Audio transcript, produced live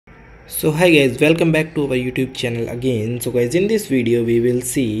So hi guys, welcome back to our YouTube channel again. So guys, in this video we will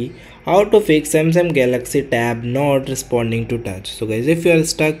see how to fix Samsung Galaxy Tab not responding to touch. So guys, if you are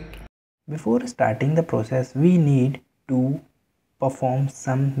stuck, before starting the process we need to perform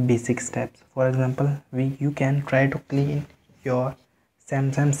some basic steps. For example, you can try to clean your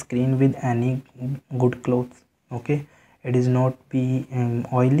Samsung screen with any good clothes. Okay, it is not be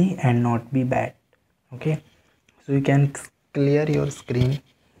oily and not be bad. Okay, so you can clear your screen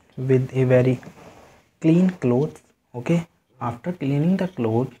with a very clean clothes. Okay, after cleaning the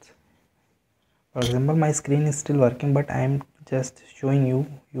clothes, for example, my screen is still working, but I am just showing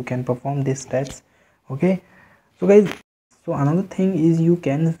you can perform these steps. Okay, so guys, so another thing is you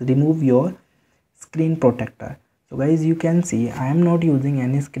can remove your screen protector. So guys, you can see I am not using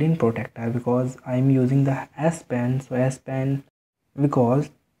any screen protector because I am using the S Pen. So S Pen, because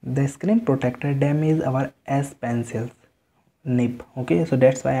the screen protector damage our S pencils nib. Okay, so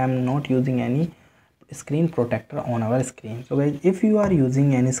that's why I'm not using any screen protector on our screen. So guys, if you are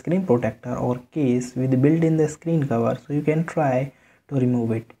using any screen protector or case with built in the screen cover, so you can try to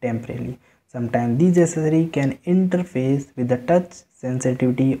remove it temporarily. Sometimes these accessories can interface with the touch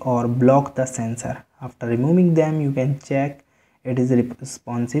sensitivity or block the sensor. After removing them, you can check it is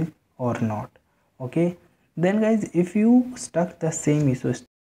responsive or not. Okay, then guys, if you stuck the same issue,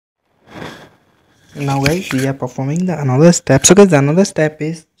 now guys we are performing the another step. So guys, another step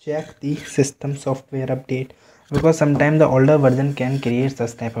is check the system software update, because sometimes the older version can create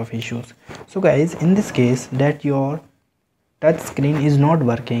such type of issues. So guys, in this case that your touch screen is not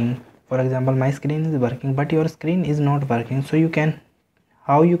working, for example my screen is working but your screen is not working, so you can,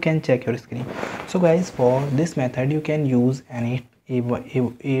 how you can check your screen? So guys, for this method you can use any a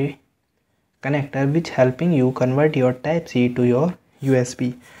connector which helping you convert your type C to your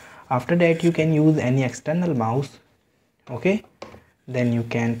USB. After that you can use any external mouse. Okay, then you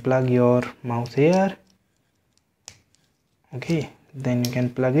can plug your mouse here. Okay, then you can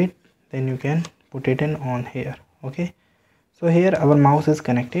plug it, then you can put it in on here. Okay, so here our mouse is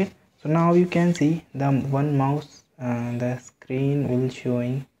connected. So now you can see the one mouse, the screen will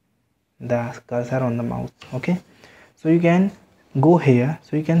showing the cursor on the mouse. Okay, so you can go here,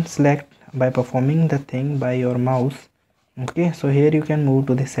 so you can select by performing the thing by your mouse. Okay, so here you can move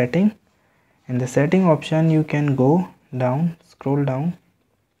to the setting. In the setting option you can go down, scroll down,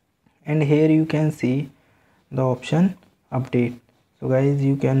 and here you can see the option update. So guys,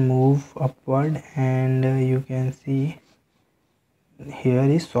 you can move upward and you can see here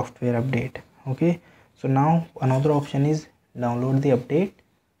is software update. Okay, so now another option is download the update.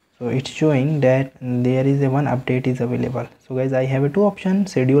 So it's showing that there is a one update is available. So guys, I have a two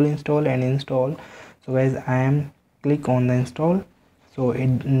options, schedule install and install. So guys, I am click on the install, so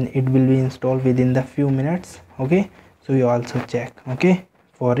it will be installed within the few minutes. Okay, so you also check. Okay,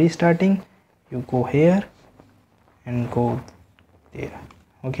 for restarting you go here and go there.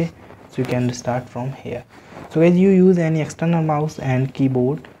 Okay, so you can start from here. So guys, you use any external mouse and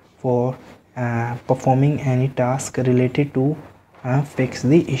keyboard for performing any task related to fix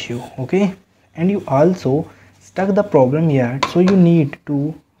the issue. Okay, and you also stuck the problem here, so you need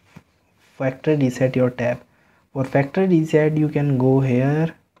to factory reset your tab. For factory reset you can go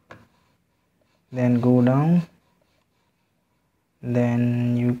here, then go down,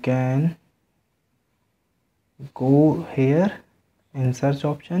 then you can go here in search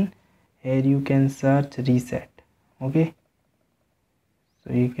option. Here you can search reset. Okay,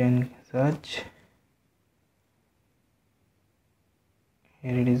 so you can search.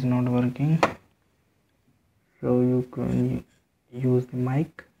 Here it is not working, so you can use the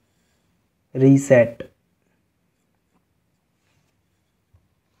mic reset.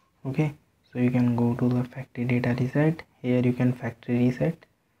 Okay, so you can go to the factory data reset. Here you can factory reset,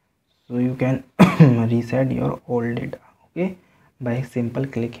 so you can reset your old data. Okay, by simple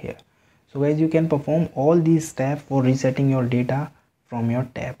click here. So guys, you can perform all these steps for resetting your data from your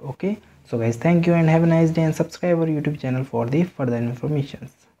tab. Okay, so guys, thank you and have a nice day, and subscribe our YouTube channel for the further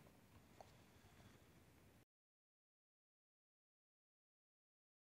informations.